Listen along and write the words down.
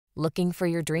Looking for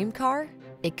your dream car?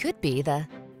 It could be the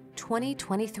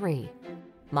 2023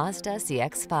 Mazda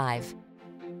CX-5.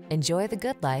 Enjoy the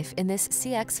good life in this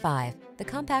CX-5, the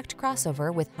compact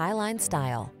crossover with highline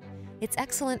style. Its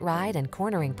excellent ride and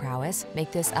cornering prowess make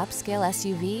this upscale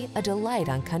SUV a delight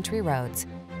on country roads,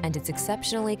 and its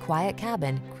exceptionally quiet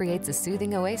cabin creates a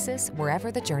soothing oasis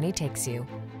wherever the journey takes you.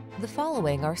 The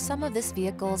following are some of this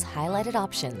vehicle's highlighted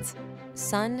options: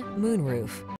 sun,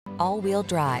 moonroof, all-wheel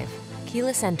drive,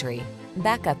 keyless entry,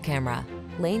 backup camera,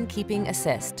 lane keeping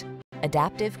assist,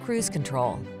 adaptive cruise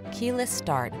control, keyless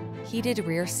start, heated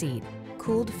rear seat,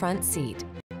 cooled front seat,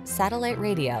 satellite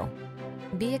radio.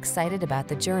 Be excited about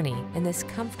the journey in this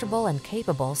comfortable and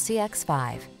capable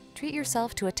CX-5. Treat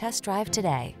yourself to a test drive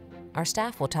today. Our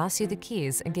staff will toss you the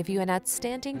keys and give you an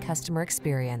outstanding customer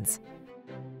experience.